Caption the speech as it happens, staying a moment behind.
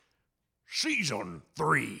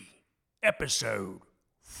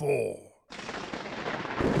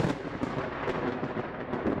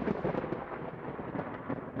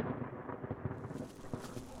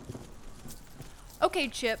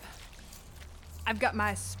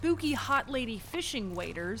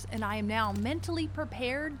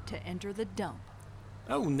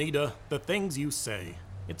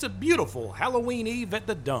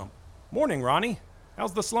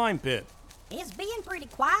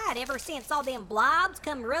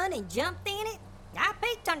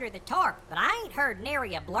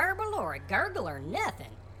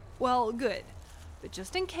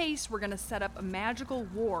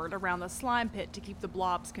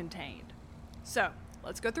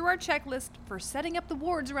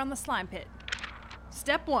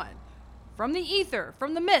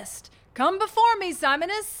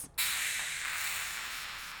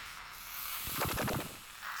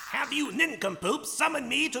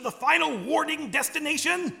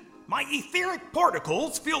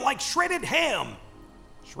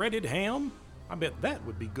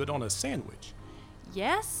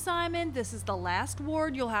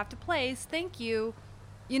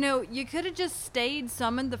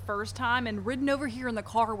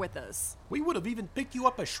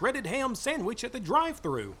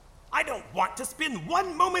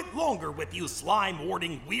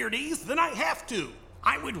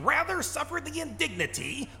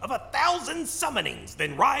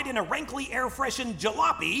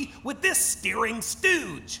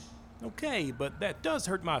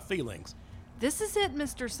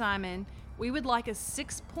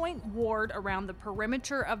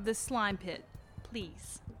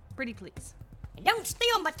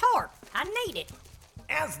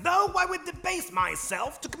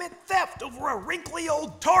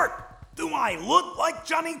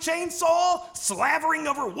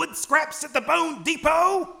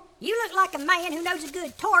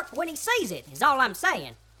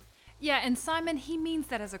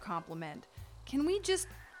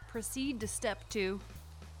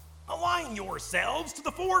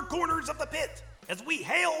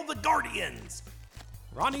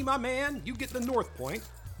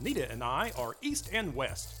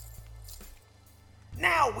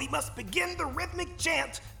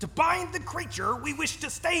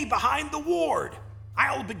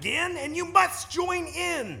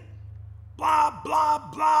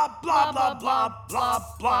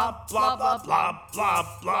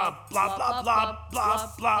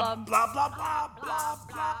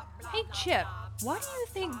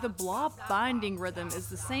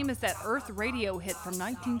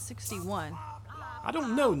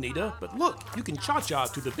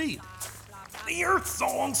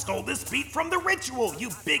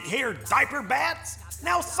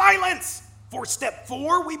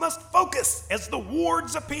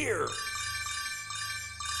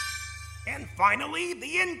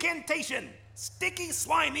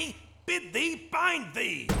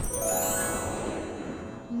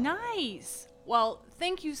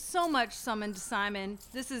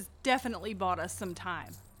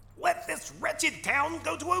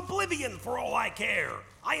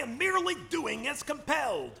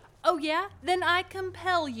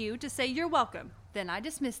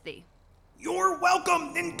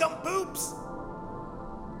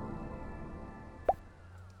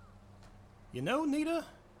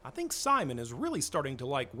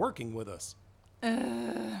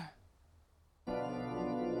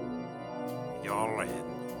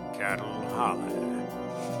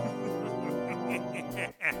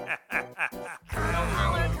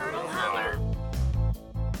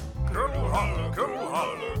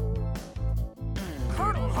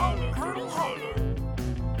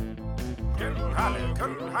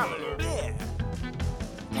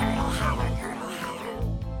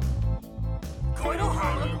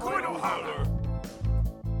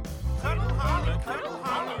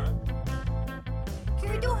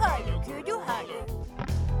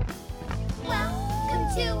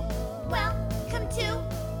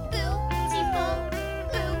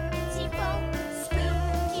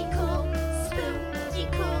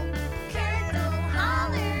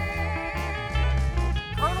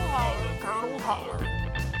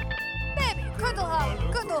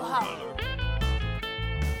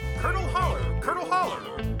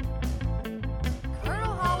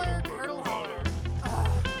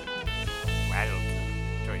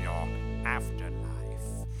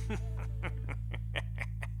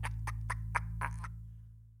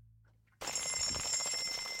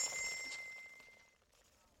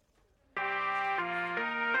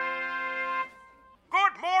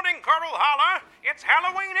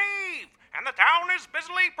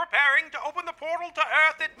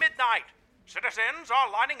Citizens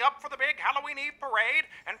are lining up for the big Halloween Eve parade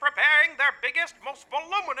and preparing their biggest, most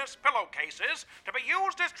voluminous pillowcases to be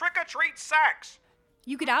used as trick-or-treat sacks.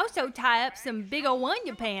 You could also tie up some big ol'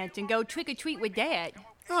 underpants and go trick-or-treat with Dad.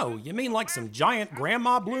 Oh, you mean like some giant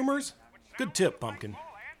grandma bloomers? Good tip, Pumpkin.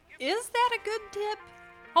 Is that a good tip?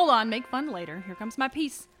 Hold on, make fun later. Here comes my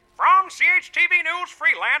piece. From CHTV News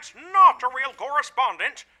freelance, not a real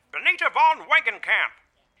correspondent, Benita von Wangenkamp.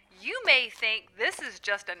 You may think this is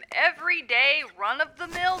just an everyday,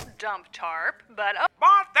 run-of-the-mill dump tarp, but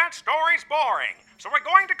But that story's boring, so we're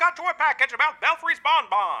going to cut to a package about Belfry's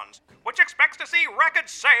Bonbons, which expects to see record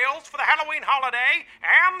sales for the Halloween holiday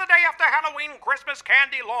and the day after Halloween Christmas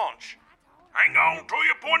candy launch. Hang on to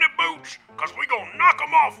your pointed boots, cause we gonna knock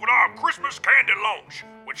 'em off with our Christmas candy launch,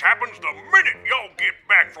 which happens the minute y'all get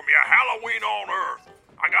back from your Halloween on Earth.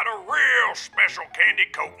 I got a real special candy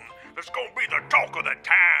coating that's gonna be the talk of the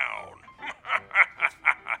town.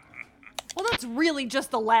 well, that's really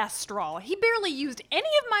just the last straw. He barely used any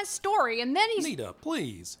of my story, and then he's... Nita,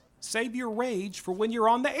 please, save your rage for when you're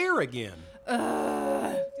on the air again.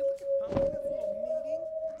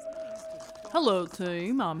 Hello,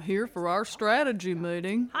 team. I'm here for our strategy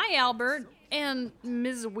meeting. Hi, Albert. And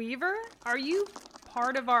Ms. Weaver, are you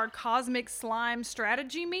part of our Cosmic Slime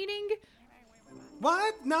strategy meeting?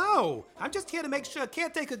 What? No. I'm just here to make sure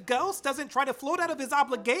Caretaker Ghost doesn't try to float out of his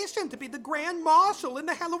obligation to be the Grand Marshal in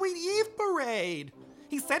the Halloween Eve parade.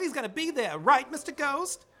 He said he's gonna be there, right, Mr.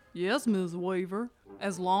 Ghost? Yes, Ms. Weaver.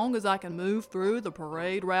 As long as I can move through the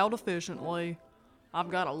parade route efficiently.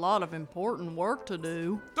 I've got a lot of important work to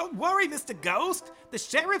do. Don't worry, Mr. Ghost. The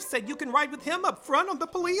sheriff said you can ride with him up front on the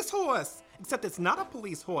police horse. Except it's not a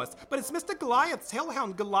police horse, but it's Mr. Goliath's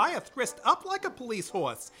hellhound Goliath dressed up like a police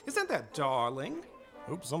horse. Isn't that darling?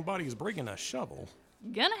 Hope somebody's bringing a shovel.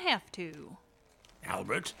 Gonna have to.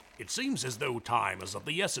 Albert, it seems as though time is of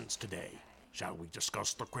the essence today. Shall we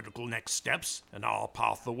discuss the critical next steps in our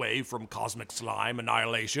path away from cosmic slime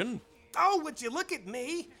annihilation? Oh, would you look at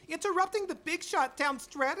me? Interrupting the big shot town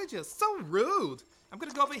strategist. So rude. I'm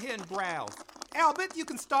gonna go over here and browse. Albert, you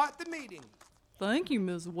can start the meeting. Thank you,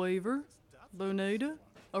 Ms. Weaver. Bonita,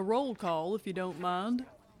 a roll call if you don't mind.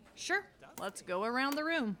 Sure, let's go around the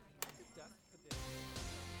room.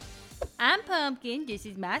 I'm Pumpkin. This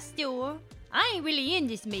is my store. I ain't really in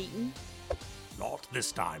this meeting. Not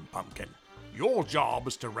this time, Pumpkin. Your job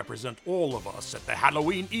is to represent all of us at the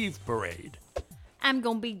Halloween Eve parade. I'm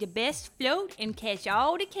gonna be the best float and catch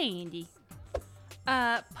all the candy.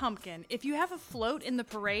 Pumpkin, if you have a float in the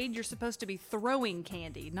parade, you're supposed to be throwing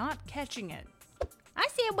candy, not catching it. I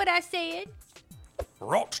said what I said.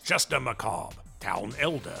 Rochester McCobb, town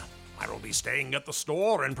elder. I will be staying at the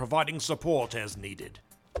store and providing support as needed.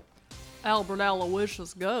 Albert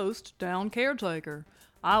Aloysius Ghost, town caretaker.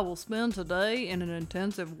 I will spend today in an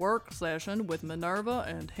intensive work session with Minerva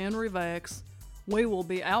and Henry Vax. We will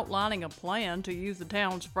be outlining a plan to use the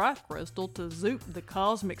town's fright crystal to zoop the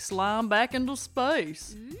cosmic slime back into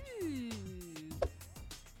space.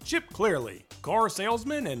 Chip Clearly, car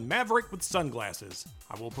salesman and maverick with sunglasses.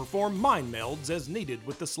 I will perform mind melds as needed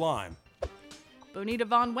with the slime. Bonita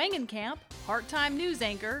von Wangenkamp, part-time news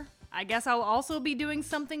anchor. I guess I'll also be doing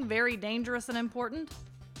something very dangerous and important.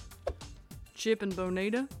 Chip and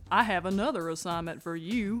Bonita, I have another assignment for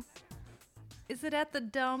you. Is it at the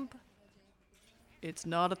dump? It's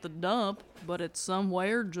not at the dump, but it's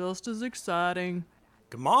somewhere just as exciting.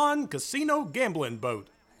 Come on, casino gambling boat.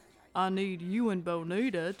 I need you and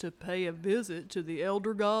Bonita to pay a visit to the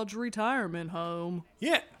Elder Gods retirement home.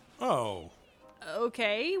 Yeah. Oh.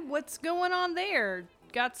 Okay, what's going on there?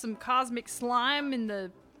 Got some cosmic slime in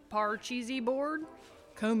the Parcheesi board?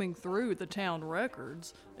 Combing through the town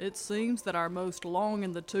records, it seems that our most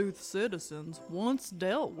long-in-the-tooth citizens once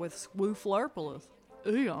dealt with Swooflerpolith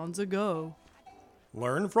eons ago.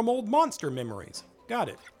 Learn from old monster memories. Got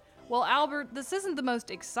it. Well, Albert, this isn't the most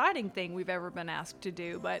exciting thing we've ever been asked to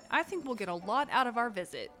do, but I think we'll get a lot out of our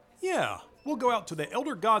visit. Yeah, we'll go out to the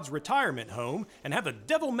Elder Gods retirement home and have a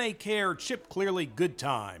devil-may-care Chip Clearly good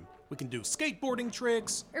time. We can do skateboarding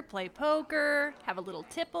tricks. Or play poker, have a little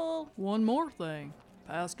tipple. One more thing.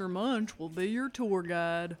 Pastor Munch will be your tour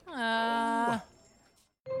guide.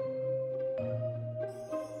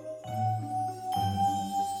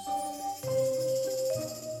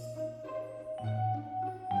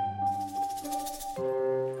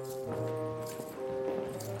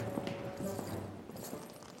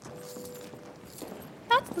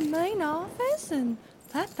 That's the main office, and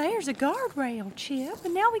that there's a guardrail, Chip,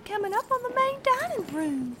 and now we coming up on the main dining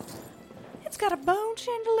room. It's got a bone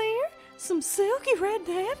chandelier, some silky red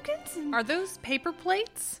napkins, and... Are those paper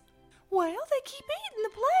plates? Well, they keep eating the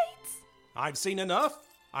plates. I've seen enough.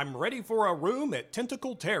 I'm ready for a room at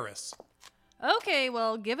Tentacle Terrace. Okay,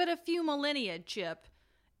 well, give it a few millennia, Chip.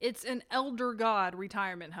 It's an elder god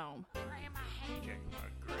retirement home.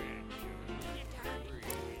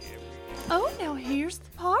 Oh, now here's the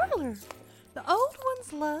parlor. The old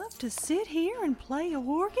ones love to sit here and play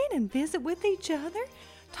organ and visit with each other,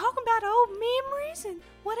 talking about old memories and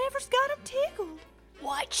whatever's got them tickled.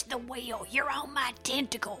 Watch the wheel, you're on my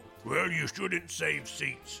tentacle. Well, you shouldn't save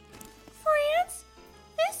seats. Friends,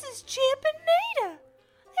 this is Chip and Nita.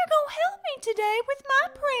 They're gonna help me today with my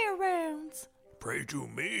prayer rounds. Pray to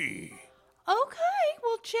me. Okay,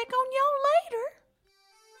 we'll check on y'all later.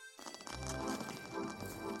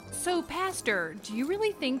 So, Pastor, do you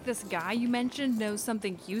really think this guy you mentioned knows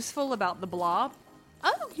something useful about the blob?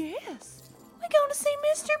 Oh, yes. We're going to see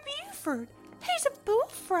Mr. Buford. He's a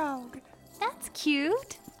bullfrog. That's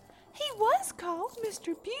cute. He was called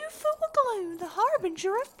Mr. Buford the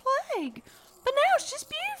harbinger of plague. But now it's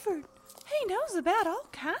just Buford. He knows about all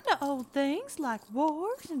kind of old things like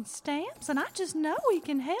wars and stamps, and I just know he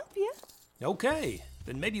can help you. Okay,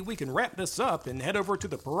 then maybe we can wrap this up and head over to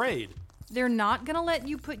the parade. They're not gonna let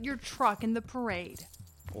you put your truck in the parade.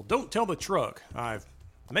 Well, don't tell the truck. I've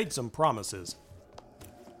made some promises.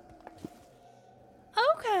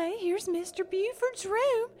 Okay, here's Mr. Buford's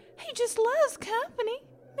room. He just loves company.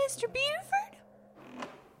 Mr. Buford?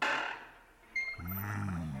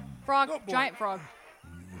 Frog, giant frog.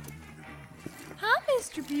 Hi,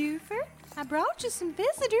 Mr. Buford. I brought you some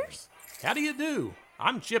visitors. How do you do?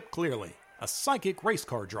 I'm Chip Clearly, a psychic race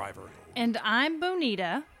car driver. And I'm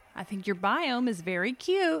Bonita. I think your biome is very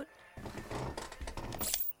cute.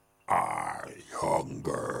 I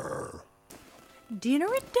hunger. Dinner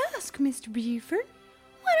at dusk, Mr. Buford.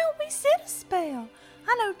 Why don't we sit a spell?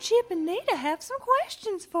 I know Chip and Nita have some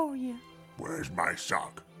questions for you. Where's my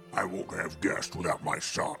sock? I won't have guests without my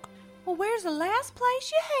sock. Well, where's the last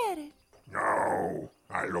place you had it? No,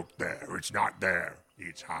 I looked there. It's not there.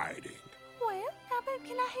 It's hiding. Well, how about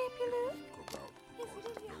can I help you look? Is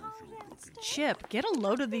it in your home downstairs? Chip, get a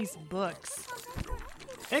load of these books.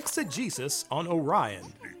 Exegesis on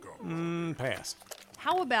Orion. Pass.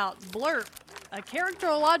 How about Blurp, a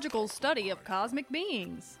characterological study of cosmic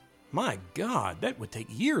beings? My God, that would take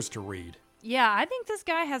years to read. Yeah, I think this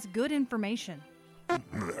guy has good information.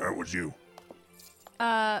 That was you.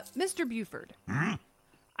 Mr. Buford.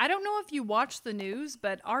 I don't know if you watch the news,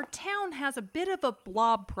 but our town has a bit of a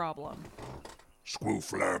blob problem.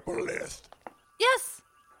 Squooflurpalith. Yes!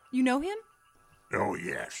 You know him? Oh,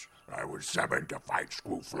 yes. I was summoned to fight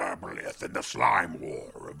Squooflurpalith in the Slime War,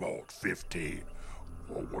 Revolt 15.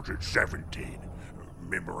 Or was it 17?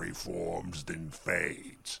 Memory forms, then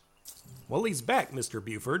fades. Well, he's back, Mr.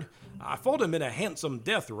 Buford. I fought him in a handsome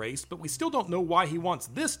death race, but we still don't know why he wants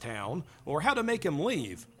this town or how to make him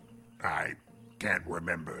leave. I can't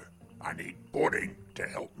remember. I need pudding to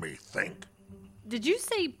help me think. Did you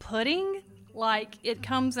say pudding? Like it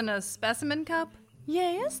comes in a specimen cup?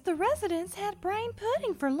 Yes, the residents had brain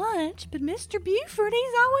pudding for lunch, but Mr. Buford,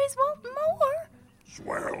 he's always wanting more.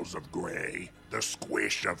 Swirls of gray, the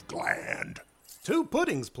squish of gland. 2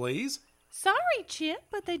 puddings, please. Sorry, Chip,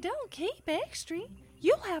 but they don't keep extra.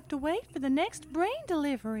 You'll have to wait for the next brain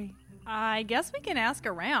delivery. I guess we can ask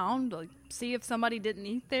around, see if somebody didn't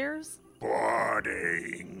eat theirs.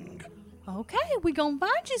 Pudding. Okay, we gonna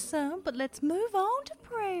find you some, but let's move on to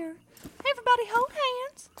prayer. Everybody hold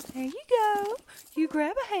hands. There you go. You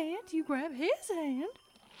grab a hand, you grab his hand.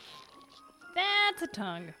 That's a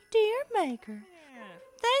tongue. Dear Maker,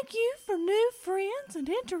 thank you for new friends and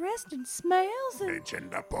interesting smells and... Mention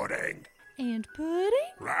the pudding. And pudding?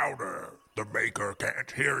 Louder. The maker can't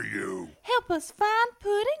hear you. Help us find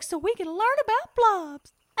pudding so we can learn about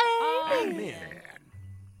blobs. Amen.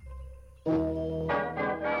 Amen.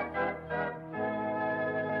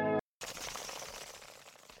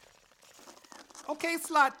 Okay,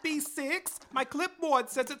 slot B6. My clipboard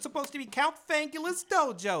says it's supposed to be Count Fangula's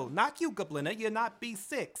dojo. Not you, Goblina. You're not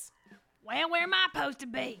B6. Well, where am I supposed to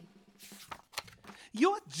be?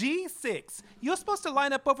 You're G6. You're supposed to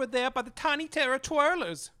line up over there by the Tiny Terror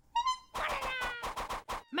Twirlers.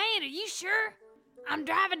 Man, are you sure? I'm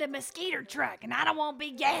driving the mosquito truck, and I don't want to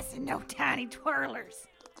be gassing no tiny twirlers.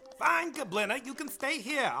 Fine, Goblina. You can stay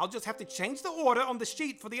here. I'll just have to change the order on the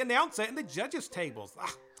sheet for the announcer and the judges' tables.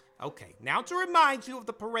 Okay, now to remind you of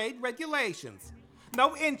the parade regulations.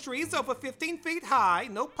 No entries over 15 feet high,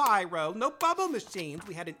 no pyro, no bubble machines.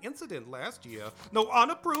 We had an incident last year. No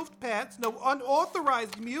unapproved pets, no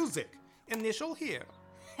unauthorized music. Initial here.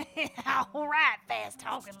 All right,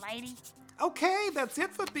 fast-talking lady. Okay, that's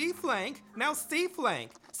it for B flank. Now C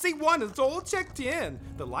flank. C1 is all checked in.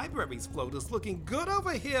 The library's float is looking good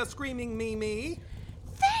over here, screaming Mimi.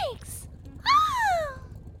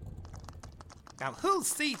 Now,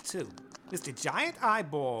 who's C2? Mr. Giant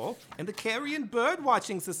Eyeball and the Carrion Bird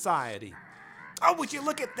Watching Society. Oh, would you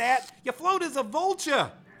look at that? Your float is a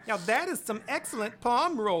vulture. Now, that is some excellent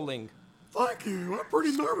palm rolling. Thank you. I'm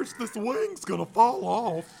pretty nervous this wing's gonna fall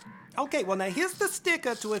off. Okay, well, now here's the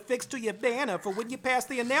sticker to affix to your banner for when you pass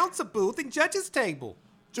the announcer booth and judge's table.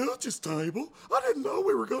 Judge's table? I didn't know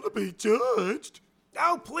we were gonna be judged.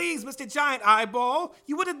 Oh, please, Mr. Giant Eyeball.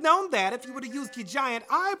 You would have known that if you would have used your giant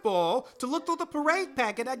eyeball to look through the parade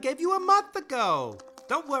packet I gave you a month ago.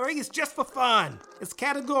 Don't worry, it's just for fun. It's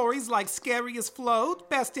categories like scariest float,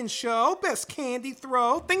 best in show, best candy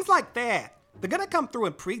throw, things like that. They're gonna come through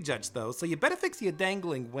and prejudge though, so you better fix your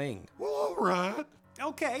dangling wing. Well, all right.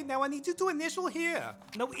 Okay, now I need you to initial here.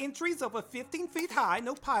 No entries over 15 feet high,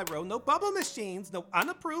 no pyro, no bubble machines, no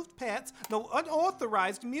unapproved pets, no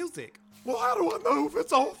unauthorized music. Well, how do I know if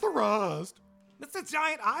it's authorized? Mr.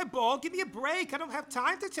 Giant Eyeball, give me a break. I don't have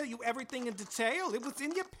time to tell you everything in detail. It was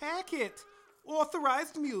in your packet.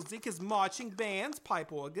 Authorized music is marching bands,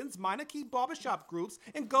 pipe organs, minor key barbershop groups,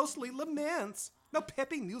 and ghostly laments. No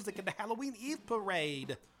peppy music at the Halloween Eve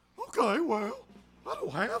parade. Okay, well, I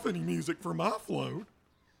don't have any music for my float.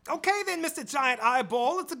 Okay then, Mr. Giant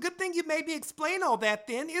Eyeball. It's a good thing you made me explain all that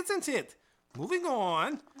then, isn't it? Moving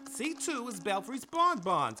on. C2 is Belfry's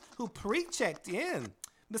Bonbons, who pre-checked in.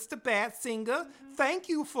 Mr. Bat Singer, thank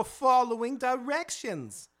you for following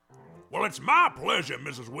directions. Well, it's my pleasure,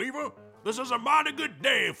 Mrs. Weaver. This is a mighty good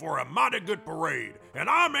day for a mighty good parade, and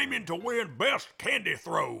I'm aiming to win Best Candy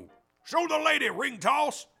Throw. Show the lady ring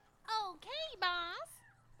toss. Okay,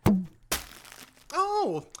 boss.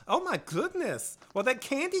 Oh my goodness. Well, that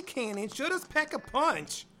candy cannon sure does pack a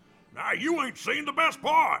punch. Now, you ain't seen the best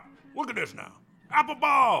part. Look at this now. Apple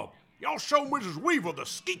Bob, y'all show Mrs. Weaver the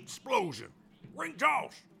skeet explosion. Ring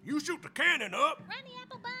toss, you shoot the cannon up, Ready,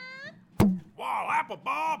 Apple Bob? while Apple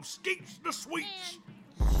Bob skeets the sweets.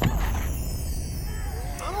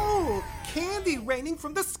 Oh, candy raining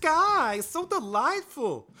from the sky. So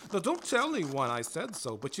delightful. Now, don't tell anyone I said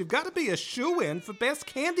so, but you've got to be a shoo-in for Best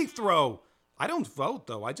Candy Throw. I don't vote,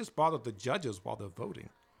 though. I just bother the judges while they're voting.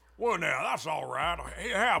 Well, now, that's all right. Hey,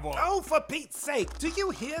 have a... Oh, for Pete's sake, do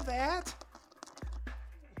you hear that?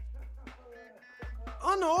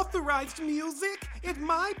 Unauthorized music at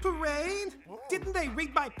my parade? Didn't they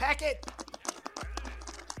read my packet?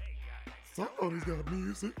 Somebody's got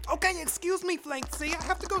music. Okay, excuse me, Flanksy. I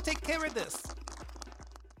have to go take care of this.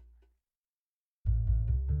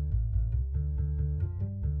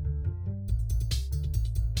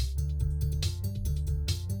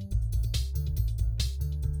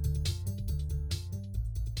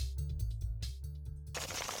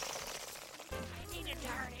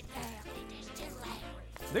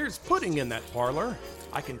 There's pudding in that parlor.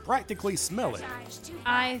 I can practically smell it.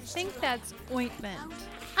 I think that's ointment.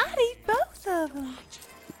 I'd eat both of them.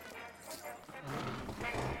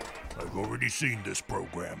 I've already seen this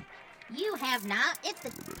program. You have not. It's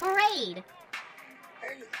the parade.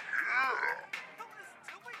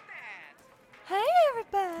 Hey,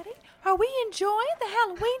 everybody. Are we enjoying the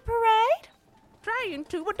Halloween parade? Trying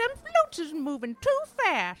to, but them floats is moving too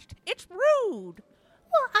fast. It's rude.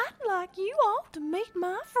 Well, I'd like you all to meet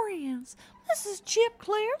my friends. This is Chip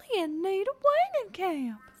Clearly and Nita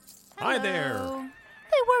Wainenkamp. Hi there.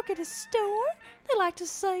 They work at a store. They like to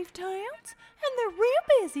save towns, and they're real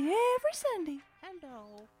busy every Sunday.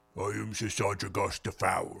 Hello. I am Sir Sandra Augusta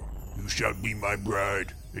Fowler. You shall be my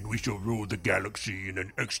bride, and we shall rule the galaxy in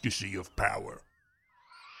an ecstasy of power.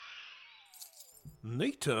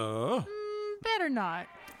 Nita. Better not.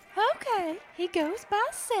 Okay, he goes by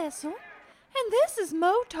Cecil. And this is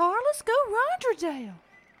Mo Tarlis Go Rondredale.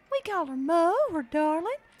 We call her Mo or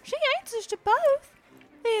Darling. She answers to both.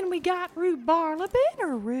 Then we got Rue Barlabin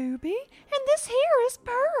or Ruby. And this here is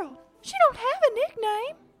Pearl. She don't have a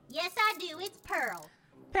nickname. Yes, I do. It's Pearl.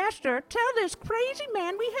 Pastor, tell this crazy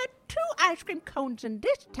man we had 2 ice cream cones in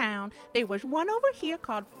this town. There was one over here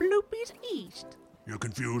called Bloopy's East. You're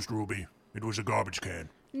confused, Ruby. It was a garbage can.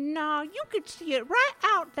 No, you could see it right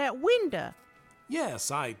out that window.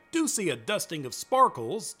 Yes, I do see a dusting of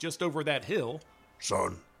sparkles just over that hill.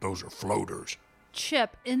 Son, those are floaters.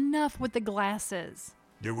 Chip, enough with the glasses.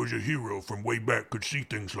 There was a hero from way back could see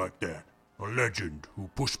things like that. A legend who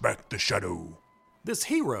pushed back the shadow. This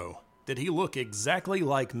hero, did he look exactly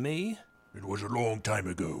like me? It was a long time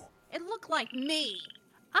ago. It looked like me.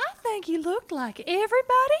 I think he looked like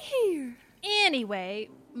everybody here. Anyway,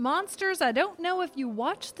 monsters, I don't know if you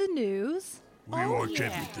watch the news. We watch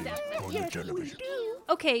everything on the television.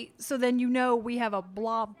 Okay, so then you know we have a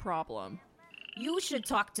blob problem. You should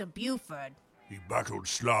talk to Buford. He battled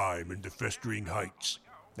slime in the Festering Heights.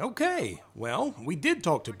 Okay, well, we did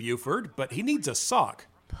talk to Buford, but he needs a sock.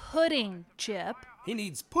 Pudding, Chip. He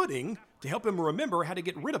needs pudding to help him remember how to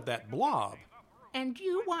get rid of that blob. And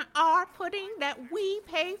you want our pudding that we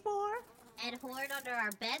pay for? And hoard under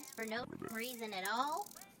our beds for no reason at all?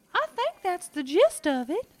 I think that's the gist of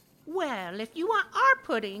it. Well, if you want our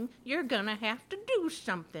pudding, you're gonna have to do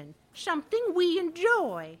something. Something we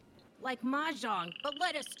enjoy. Like mahjong, but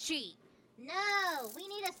let us cheat. No, we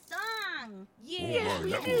need a song. Oh,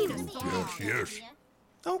 that would do. Yes.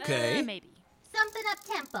 Okay. Maybe. Something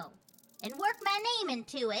up-tempo. And work my name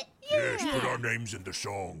into it. Yes, put our names in the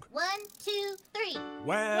song. 1, 2, 3.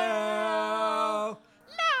 Well,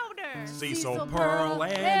 Louder! Cecil, Pearl,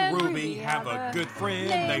 and Ruby have a good friend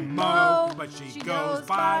named Mo, but she goes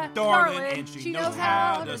by Darling, and she knows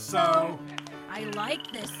how to sew. I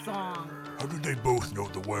like this song. How do they both know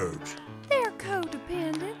the words? They're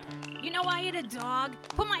codependent. You know I ate a dog?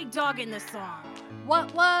 Put my dog in the song.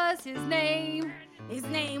 What was his name? His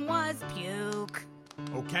name was Puke.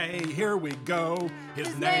 Okay, here we go.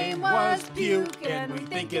 His name was Puke, and we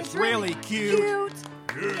think it's really cute.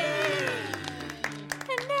 Yeah.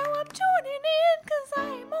 And now I'm joining in, 'cause I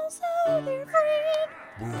am also their friend.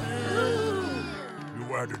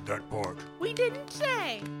 You added that part. We didn't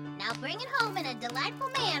say. Now bring it home in a delightful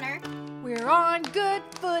manner. We're on good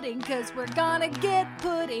footing, 'cause we're gonna get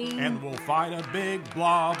pudding. And we'll fight a big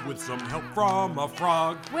blob with some help from a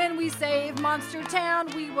frog. When we save Monster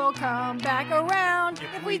Town, we will come back around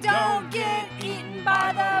if we don't get eaten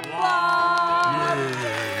by the blob.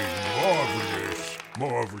 Yay!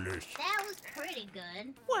 Marvelous. That was pretty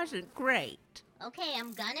good. Wasn't great. Okay,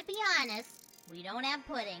 I'm gonna be honest. We don't have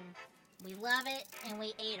pudding. We love it, and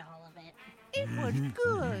we ate all of it. It was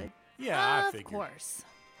good. Yeah, I Of figured. course.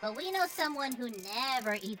 But we know someone who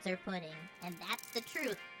never eats her pudding, and that's the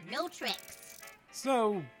truth. No tricks.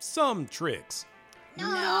 So, some tricks.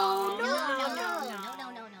 No.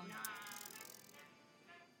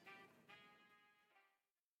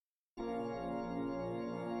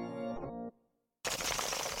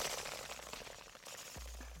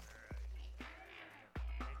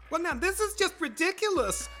 Well, now, this is just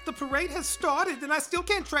ridiculous. The parade has started, and I still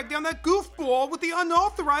can't track down that goofball with the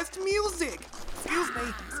unauthorized music.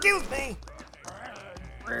 Excuse me.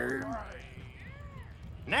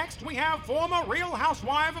 Next, we have former Real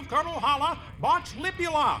Housewife of Colonel Holla, Botch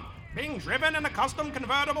Lipula, being driven in a custom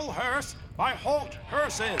convertible hearse by Holt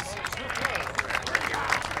Hearses.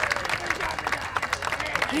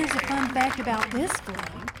 Here's a fun fact about this float.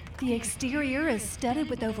 The exterior is studded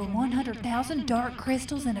with over 100,000 dark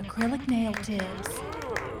crystals and acrylic nail tips.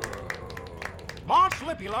 Botch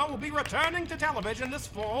Lipula will be returning to television this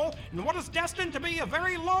fall in what is destined to be a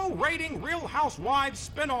very low-rating Real Housewives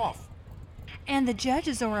spin-off. And the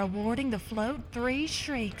judges are awarding the float 3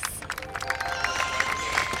 shrieks.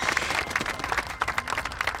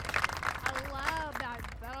 I love that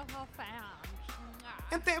beautiful sound.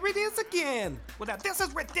 And there it is again. Well, now, this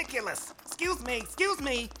is ridiculous. Excuse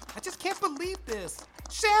me. I just can't believe this.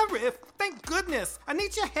 Sheriff, thank goodness. I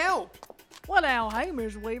need your help. Well, now, hey,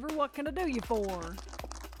 Miss Weaver, what can I do you for?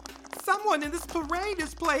 Someone in this parade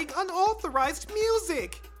is playing unauthorized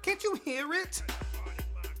music. Can't you hear it?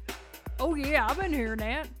 Oh, yeah, I've been hearing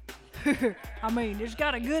that. I mean, it's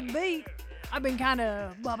got a good beat. I've been kind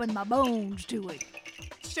of bobbing my bones to it.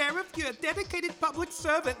 Sheriff, you're a dedicated public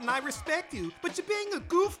servant and I respect you, but you're being a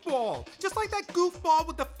goofball. Just like that goofball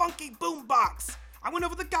with the funky boombox. I went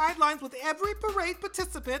over the guidelines with every parade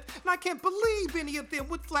participant, and I can't believe any of them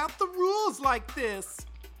would flout the rules like this.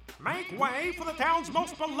 Make way for the town's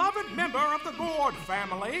most beloved member of the Gord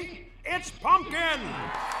family. It's Pumpkin.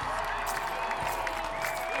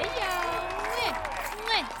 Hey, y'all.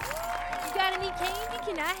 You got any candy?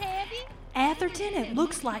 Can I have it? Atherton, it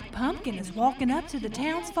looks like Pumpkin is walking up to the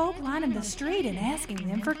townsfolk lining the street and asking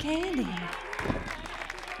them for candy.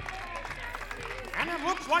 And it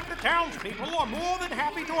looks like the townspeople are more than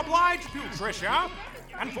happy to oblige you, Tricia.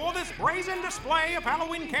 And for this brazen display of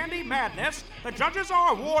Halloween candy madness, the judges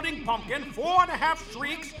are awarding Pumpkin 4.5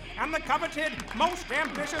 shrieks and the coveted Most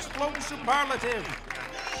Ambitious Float Superlative.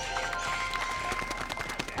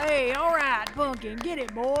 Hey, all right, Pumpkin, get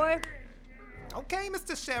it, boy. Okay,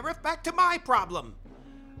 Mr. Sheriff, back to my problem.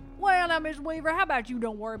 Well, now, Miss Weaver, how about you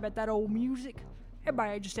don't worry about that old music?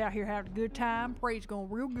 Everybody just out here having a good time. Parade's going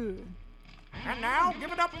real good. And now,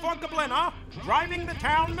 give it up for Goblina, driving the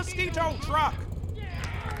town mosquito truck.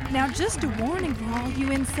 Now, just a warning for all you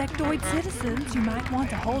insectoid citizens, you might want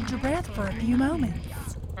to hold your breath for a few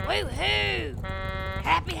moments. Woo-hoo!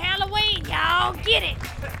 Happy Halloween, y'all! Get it!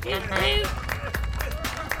 Hoot-hoot!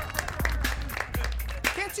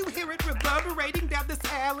 Can't Can't you hear it reverberating down this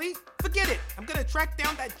alley? Forget it. I'm gonna track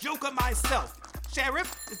down that joker myself.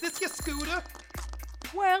 Sheriff, is this your scooter?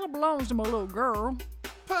 Well, it belongs to my little girl.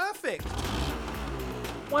 Perfect.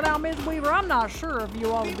 Well, now, Miss Weaver, I'm not sure if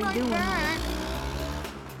you ought to be right doing back. this.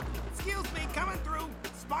 Excuse me, coming through.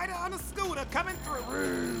 Spider on a scooter coming through.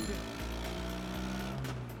 Rude.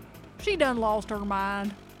 She done lost her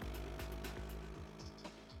mind.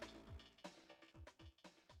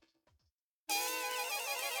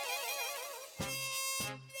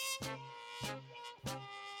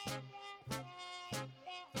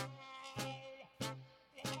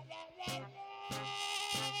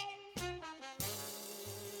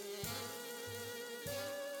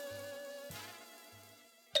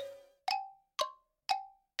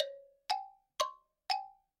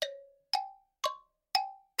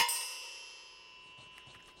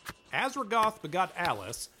 Azragoth begot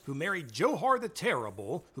Alice, who married Johar the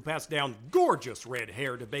Terrible, who passed down gorgeous red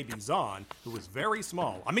hair to baby Zon, who was very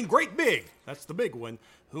small. I mean, great big. That's the big one.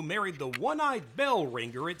 Who married the one-eyed bell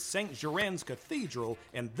ringer at St. Geran's Cathedral,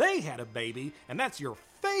 and they had a baby, and that's your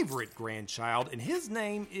favorite grandchild, and his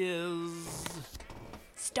name is...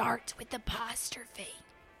 Starts with apostrophe.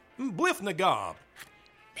 Blifnagob.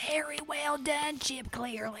 Very well done, Chip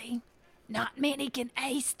Clearly. Not many can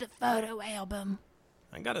ace the photo album.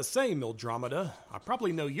 I gotta say, Mildromeda, I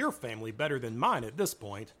probably know your family better than mine at this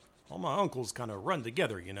point. All my uncles kind of run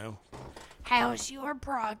together, you know. How's your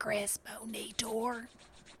progress, Bonitor?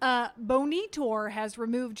 Bonitor has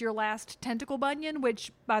removed your last tentacle bunion,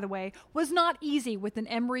 which, by the way, was not easy with an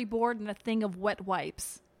emery board and a thing of wet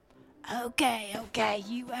wipes. Okay,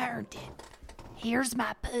 you earned it. Here's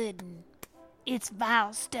my pudding. It's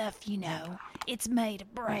vile stuff, you know. It's made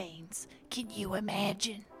of brains. Can you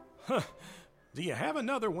imagine? Do you have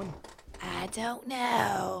another one? I don't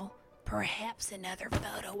know. Perhaps another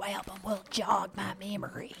photo album will jog my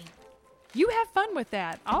memory. You have fun with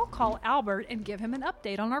that. I'll call Albert and give him an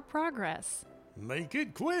update on our progress. Make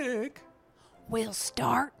it quick. We'll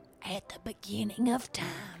start at the beginning of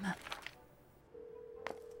time.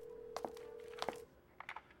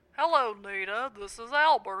 Hello, Nita. This is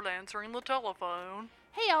Albert answering the telephone.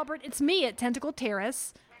 Hey, Albert, it's me at Tentacle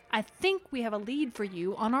Terrace. I think we have a lead for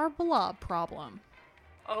you on our blob problem.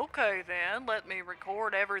 Okay, then. Let me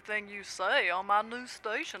record everything you say on my new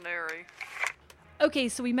stationery. Okay,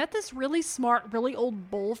 so we met this really smart, really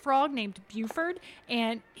old bullfrog named Buford,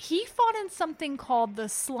 and he fought in something called the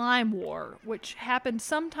Slime War, which happened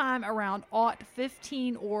sometime around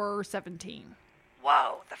 15 or 17.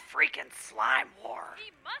 Whoa, the freaking Slime War.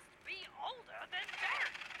 He must be older than dirt.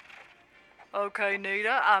 Okay,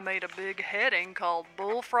 Nita, I made a big heading called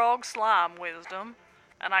Bullfrog Slime Wisdom,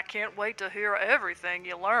 and I can't wait to hear everything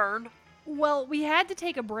you learned. Well, we had to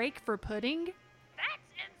take a break for pudding. That's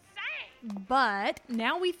insane. But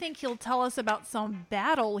now we think he'll tell us about some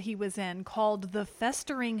battle he was in called the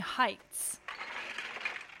Festering Heights.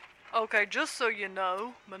 Okay, just so you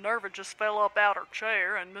know, Minerva just fell up out her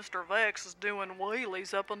chair and Mr. Vex is doing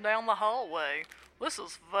wheelies up and down the hallway. This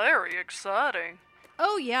is very exciting.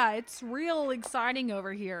 Oh yeah, it's real exciting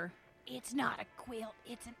over here. It's not a quilt,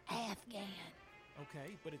 it's an Afghan.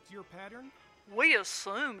 Okay, but it's your pattern? We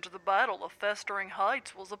assumed the Battle of Festering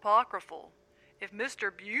Heights was apocryphal. If Mr.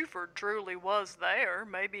 Buford truly was there,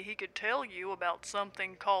 maybe he could tell you about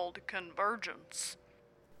something called convergence.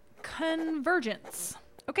 Convergence.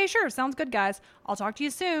 Okay, sure, sounds good, guys. I'll talk to you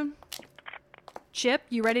soon. Chip,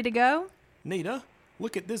 you ready to go? Nita,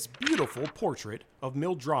 look at this beautiful portrait of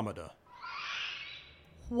Mildromeda.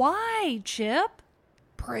 Why, Chip?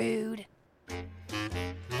 Prude.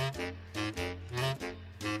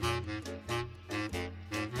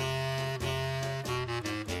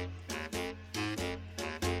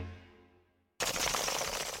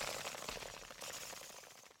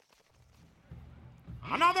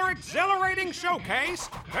 Another exhilarating showcase,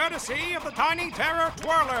 courtesy of the Tiny Terror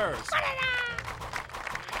Twirlers.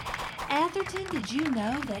 Atherton, did you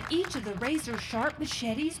know that each of the razor-sharp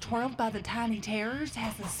machetes twirled by the Tiny Terrors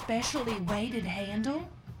has a specially weighted handle?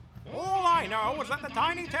 All I know is that the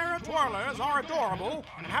Tiny Terror Twirlers are adorable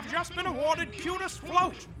and have just been awarded cutest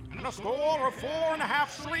float and a score of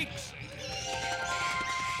 4.5 shrieks.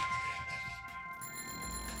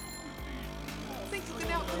 Think you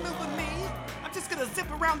can outmaneuver me? I'm just gonna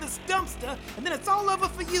zip around this dumpster, and then it's all over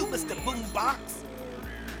for you, Mr. Boombox.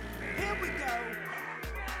 Here we go.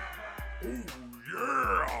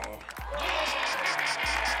 Yeah!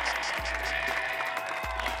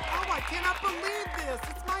 Oh, I cannot believe this.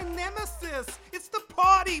 It's my nemesis. It's the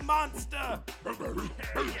party monster.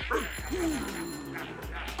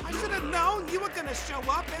 I should have known you were gonna show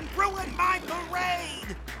up and ruin my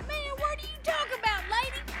parade. Man, what are you talking about,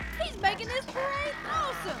 lady? He's making this parade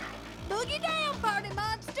awesome! Boogie down, party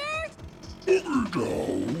monster! Boogie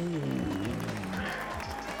down.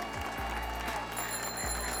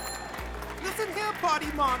 Listen here,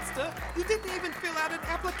 party monster. You didn't even fill out an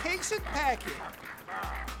application packet.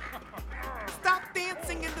 Stop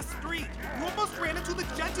dancing in the street. You almost ran into the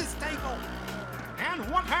judge's table. And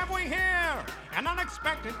what have we here? An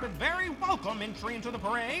unexpected but very welcome entry into the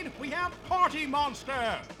parade. We have Party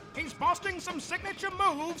Monster. He's busting some signature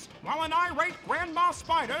moves while an irate Grandma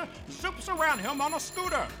Spider soups around him on a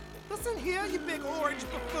scooter. Listen here, you big orange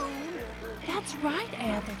buffoon. That's right,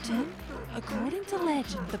 Atherton. According to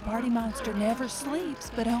legend, the party monster never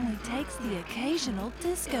sleeps, but only takes the occasional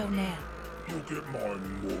disco nap. Look at my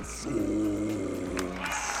muscles.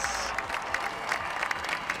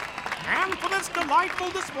 And for this delightful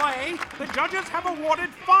display, the judges have awarded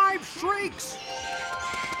 5 shrieks.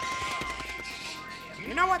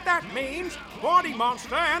 You know what that means? Party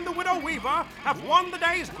Monster and the Widow Weaver have won the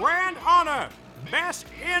day's grand honor, Best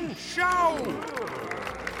in Show.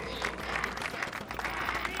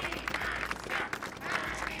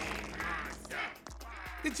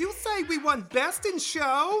 Did you say we won Best in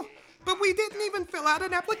Show? But we didn't even fill out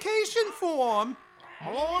an application form.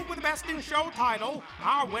 Along with the Best in Show title,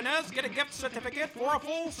 our winners get a gift certificate for a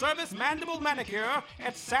full-service mandible manicure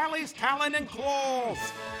at Sally's Talon and Claws.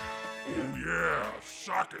 Oh yeah,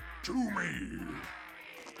 suck it to me.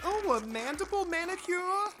 Oh, a mandible manicure?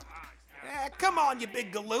 Come on, you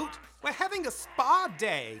big galoot. We're having a spa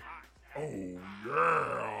day. Oh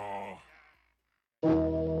yeah.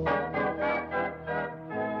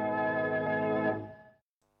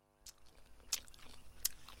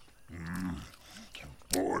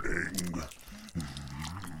 Pudding.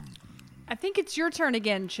 I think it's your turn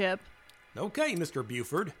again, Chip. Okay, Mr.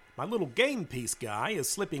 Buford. My little game piece guy is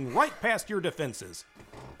slipping right past your defenses.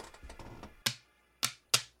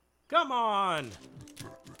 Come on!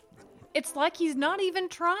 It's like he's not even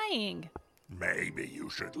trying. Maybe you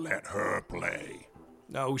should let her play.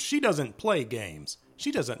 No, she doesn't play games.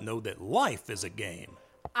 She doesn't know that life is a game.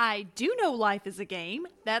 I do know life is a game.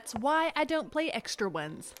 That's why I don't play extra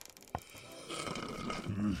ones.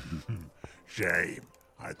 Shame.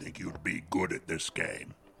 I think you'd be good at this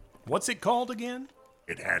game. What's it called again?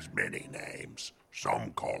 It has many names.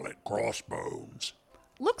 Some call it Crossbones.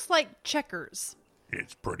 Looks like checkers.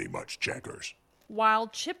 It's pretty much checkers. While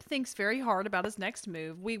Chip thinks very hard about his next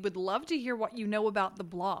move, we would love to hear what you know about the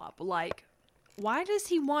Blob. Like, why does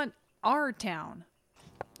he want our town?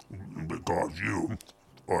 Because you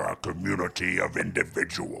are a community of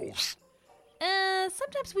individuals.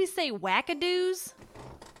 Sometimes we say wackadoos.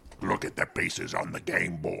 Look at the pieces on the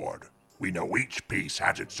game board. We know each piece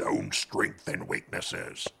has its own strengths and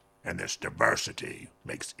weaknesses, and this diversity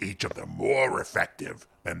makes each of them more effective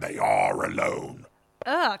than they are alone.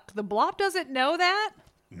 Ugh, the Blob doesn't know that?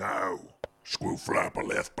 No.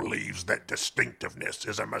 Squooflurpalith believes that distinctiveness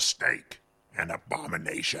is a mistake, an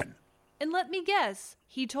abomination. And let me guess,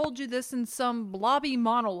 he told you this in some blobby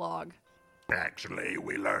monologue. Actually,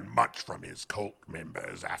 we learned much from his cult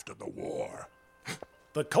members after the war.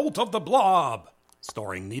 The Cult of the Blob,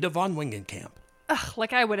 starring Nita von Wingenkamp. Ugh,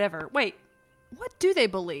 like I would ever. Wait, what do they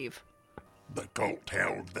believe? The cult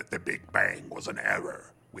held that the Big Bang was an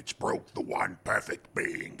error, which broke the one perfect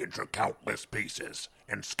being into countless pieces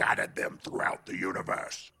and scattered them throughout the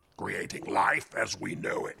universe, creating life as we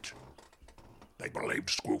know it. They believed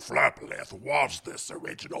Squooflurpalith was this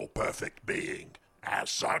original perfect being. As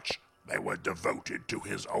such, they were devoted to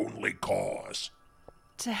his only cause.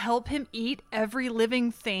 To help him eat every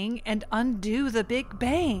living thing and undo the Big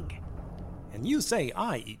Bang. And you say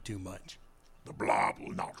I eat too much. The Blob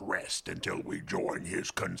will not rest until we join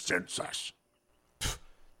his consensus.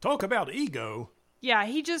 Talk about ego. Yeah,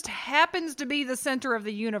 he just happens to be the center of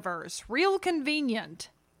the universe. Real convenient.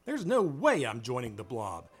 There's no way I'm joining the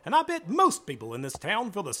Blob, and I bet most people in this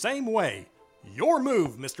town feel the same way. Your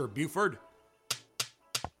move, Mr. Buford.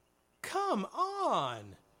 Come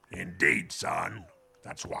on. Indeed, son.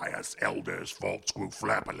 That's why us elders fought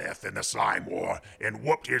Squooflurpalith in the Slime War and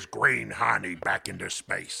whooped his green hiney back into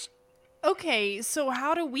space. Okay, so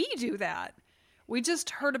how do we do that? We just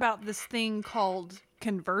heard about this thing called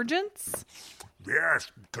convergence?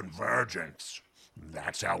 Yes, convergence.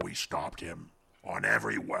 That's how we stopped him. On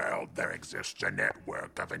every world, there exists a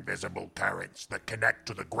network of invisible currents that connect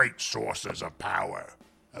to the great sources of power.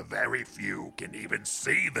 A very few can even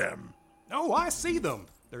see them. Oh, I see them.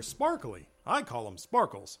 They're sparkly. I call them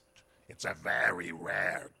sparkles. It's a very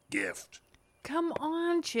rare gift. Come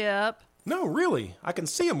on, Chip. No, really. I can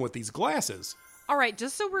see them with these glasses. All right,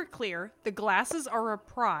 just so we're clear, the glasses are a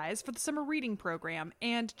prize for the summer reading program,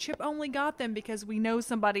 and Chip only got them because we know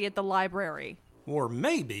somebody at the library. Or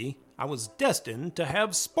maybe I was destined to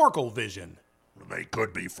have sparkle vision. They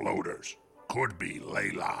could be floaters. Could be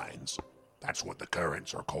ley lines. That's what the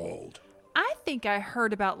currents are called. I think I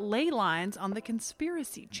heard about ley lines on the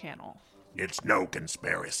Conspiracy Channel. It's no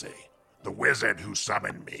conspiracy. The wizard who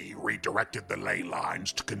summoned me redirected the ley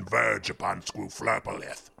lines to converge upon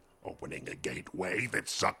Squuflurpalith, opening a gateway that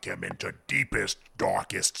sucked him into deepest,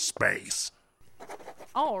 darkest space.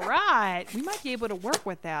 All right, we might be able to work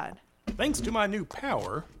with that. Thanks to my new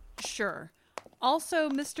power. Sure. Also,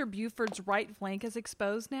 Mr. Buford's right flank is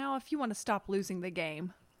exposed now if you want to stop losing the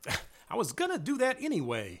game. I was gonna do that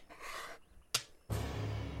anyway.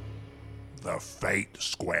 The Fate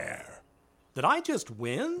Square. Did I just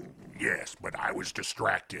win? Yes, but I was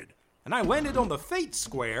distracted. And I landed on the Fate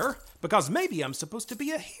Square because maybe I'm supposed to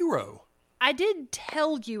be a hero. I did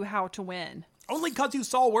tell you how to win. Only 'cause you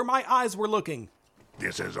saw where my eyes were looking.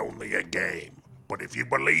 This is only a game, but if you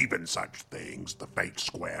believe in such things, the Fate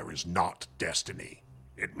Square is not destiny.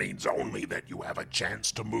 It means only that you have a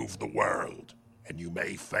chance to move the world, and you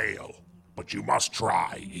may fail, but you must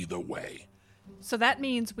try either way. So that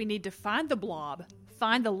means we need to find the blob,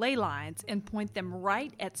 find the ley lines, and point them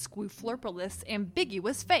right at Squuflurpalith's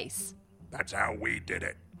ambiguous face. That's how we did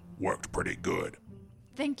it. Worked pretty good.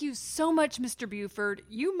 Thank you so much, Mr. Buford.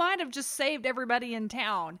 You might have just saved everybody in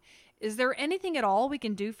town. Is there anything at all we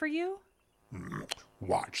can do for you?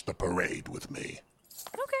 Watch the parade with me.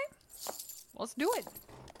 Okay. Let's do it.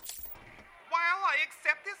 While I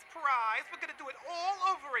accept this prize, we're gonna do it all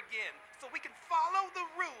over again so we can follow the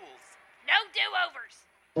rules. No do-overs.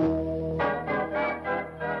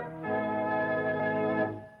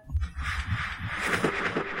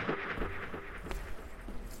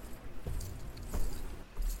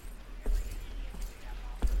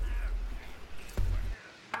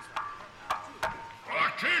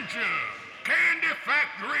 Attention! Candy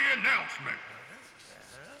Factory announcement.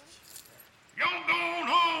 Y'all going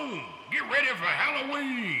home. Get ready for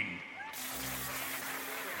Halloween.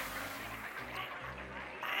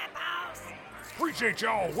 Appreciate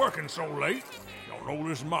y'all working so late. Y'all know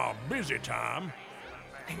this is my busy time.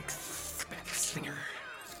 Thanks, Slinger.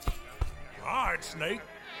 All right, Snake.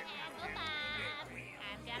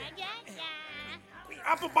 I'm gonna get ya.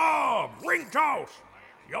 Apple Bob, ring toss.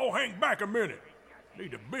 Y'all hang back a minute.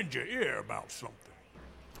 Need to bend your ear about something.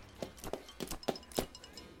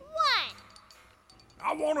 What?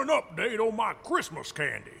 I want an update on my Christmas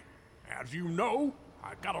candy. As you know,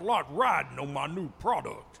 I got a lot riding on my new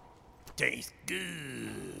product. Tastes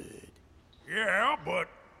good. Yeah, but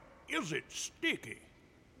is it sticky?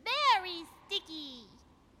 Very sticky.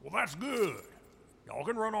 Well, that's good. Y'all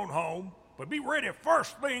can run on home, but be ready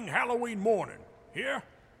first thing Halloween morning. Here?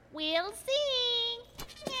 We'll see.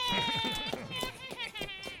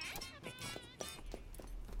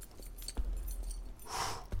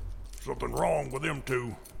 Something wrong with them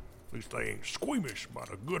two. At least they ain't squeamish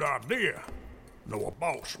about a good idea. Know a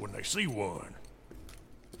boss when they see one.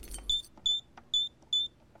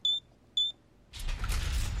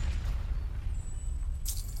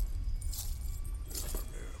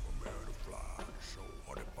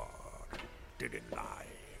 Didn't lie.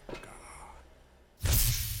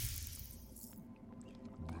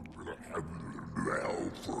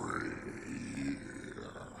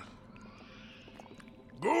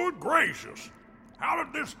 Good gracious! How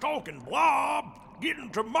did this talking blob get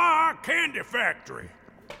into my candy factory?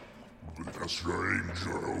 The strange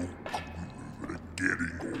joke.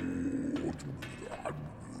 Getting old.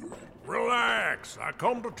 Relax. I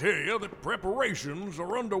come to tell you that preparations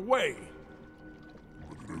are underway.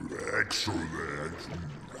 Excellent.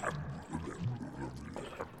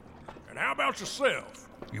 And how about yourself?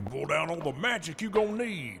 You pull down all the magic you gonna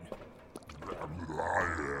need.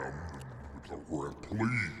 I am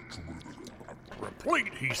replete.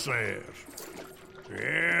 Replete, he says.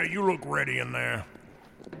 Yeah, you look ready in there.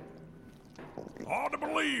 Hard to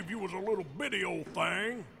believe you was a little bitty old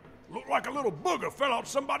thing. Looked like a little booger fell out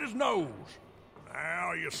somebody's nose.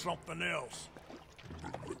 Now you're something else.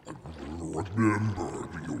 Remember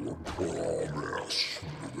your promise.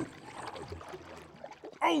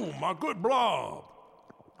 Oh, my good blob.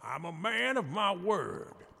 I'm a man of my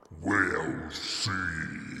word. We'll see.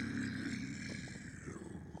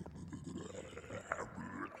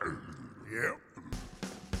 Yep.